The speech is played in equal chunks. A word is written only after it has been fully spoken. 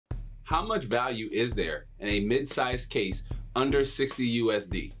how much value is there in a mid-sized case under 60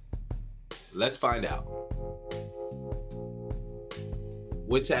 USD? Let's find out.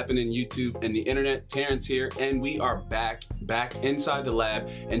 What's happening, YouTube and the internet? Terrence here, and we are back inside the lab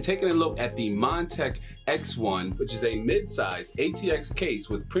and taking a look at the Montech X1, which is a mid-size ATX case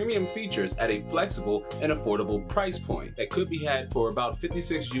with premium features at a flexible and affordable price point that could be had for about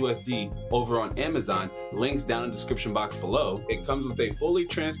 56 USD over on Amazon. Links down in the description box below. It comes with a fully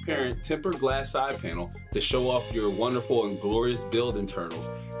transparent tempered glass side panel to show off your wonderful and glorious build internals,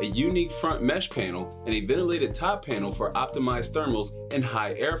 a unique front mesh panel, and a ventilated top panel for optimized thermals and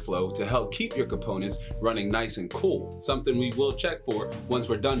high airflow to help keep your components running nice and cool, something we will check for once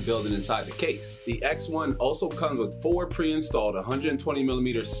we're done building inside the case. The X1 also comes with 4 pre-installed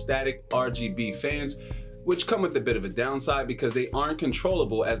 120mm static RGB fans, which come with a bit of a downside because they aren't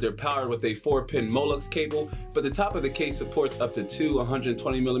controllable as they're powered with a 4-pin Molex cable, but the top of the case supports up to 2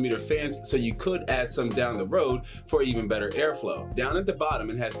 120mm fans, so you could add some down the road for even better airflow. Down at the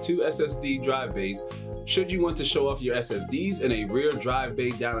bottom, it has 2 SSD drive bays, should you want to show off your SSDs, and a rear drive bay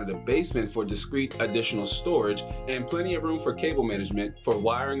down in the basement for discrete additional storage, and plenty of room for cable management for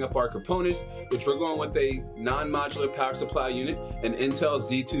wiring up our components, which we're going with a non-modular power supply unit, an Intel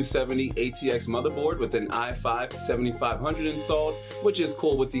Z270 ATX motherboard with an i5-7500 installed, which is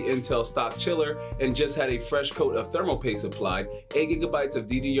cool with the Intel stock chiller, and just had a fresh coat of thermal paste applied, 8GB of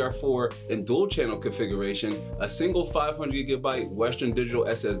DDR4 and dual channel configuration, a single 500GB Western Digital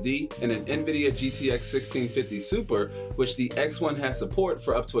SSD, and an NVIDIA GTX 1650 Super, which the X1 has support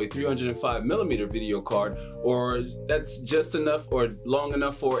for up to a 305mm video card, or that's just enough or long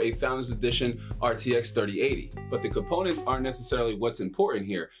enough for a Founders Edition RTX 3080. But the components aren't necessarily what's important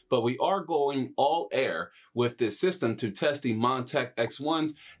here, but we are going all air with this system to test the Montech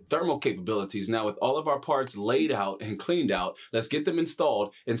X1's thermal capabilities. Now, with all of our parts laid out and cleaned out, let's get them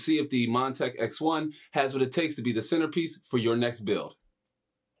installed and see if the Montech X1 has what it takes to be the centerpiece for your next build.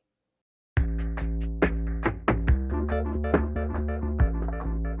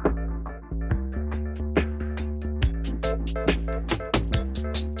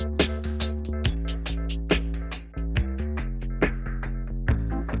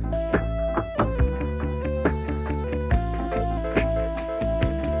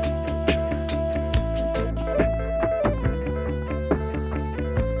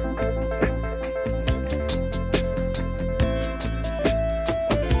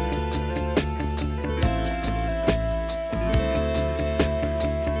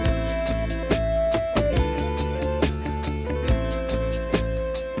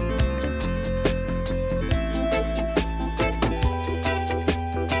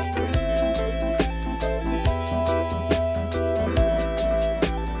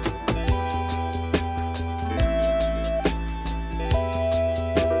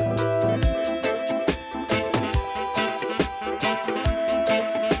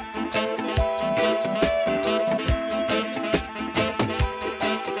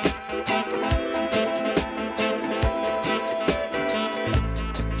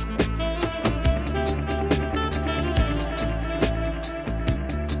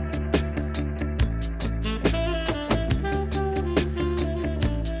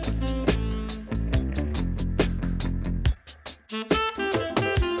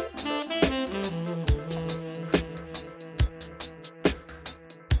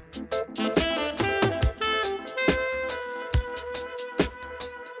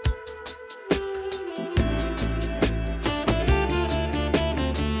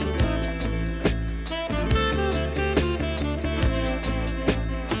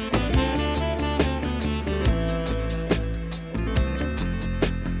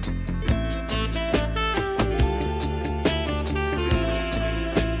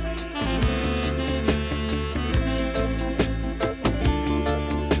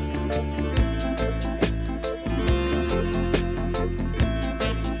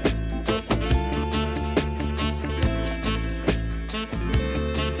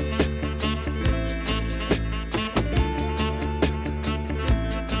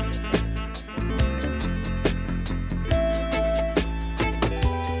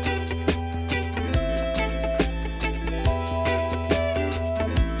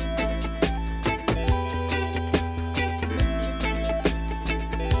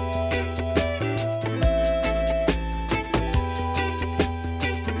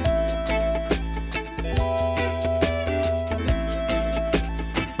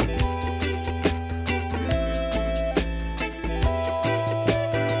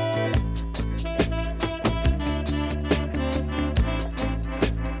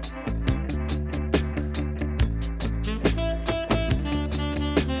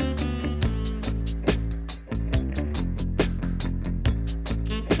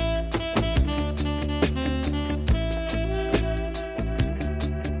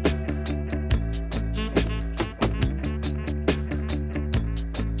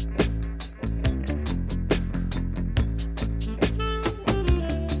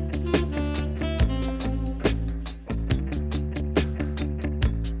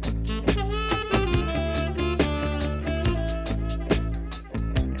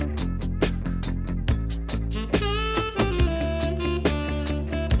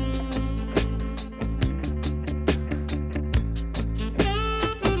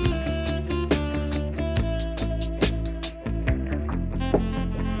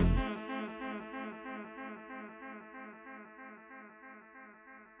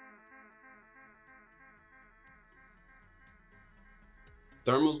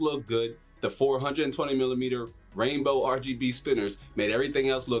 Thermals look good. The 420mm rainbow RGB spinners made everything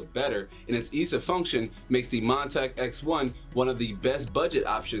else look better, and its ease of function makes the Montech X1 one of the best budget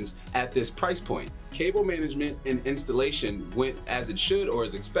options at this price point. Cable management and installation went as it should or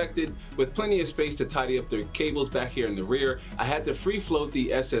as expected, with plenty of space to tidy up the cables back here in the rear. I had to free float the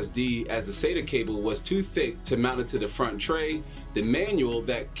SSD as the SATA cable was too thick to mount it to the front tray. The manual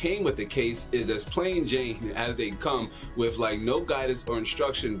that came with the case is as plain Jane as they come, with like no guidance or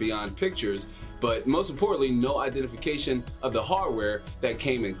instruction beyond pictures, but most importantly, no identification of the hardware that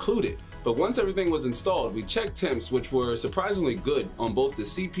came included. But once everything was installed, we checked temps, which were surprisingly good on both the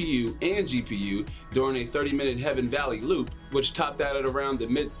CPU and GPU during a 30-minute Heaven Valley loop, which topped out at around the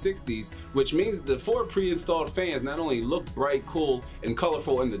mid-60s, which means the 4 pre-installed fans not only look bright, cool, and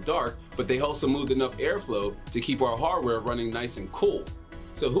colorful in the dark, but they also moved enough airflow to keep our hardware running nice and cool.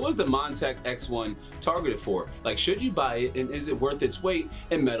 So who is the Montech X1 targeted for? Like, should you buy it, and is it worth its weight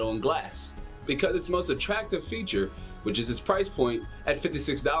in metal and glass? Because its most attractive feature, which is its price point at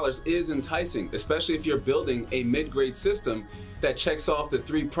 $56, is enticing, especially if you're building a mid-grade system that checks off the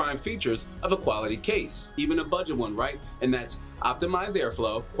 3 prime features of a quality case, even a budget one, right? And that's optimized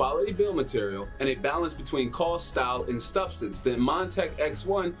airflow, quality build material, and a balance between cost, style, and substance. The Montech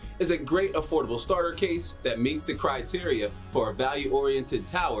X1 is a great affordable starter case that meets the criteria for a value-oriented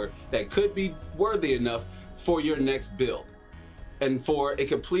tower that could be worthy enough for your next build. And for a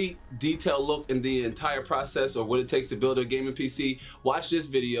complete detailed look in the entire process or what it takes to build a gaming PC, watch this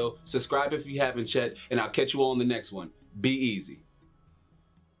video, subscribe if you haven't yet, and I'll catch you all on the next one. Be easy.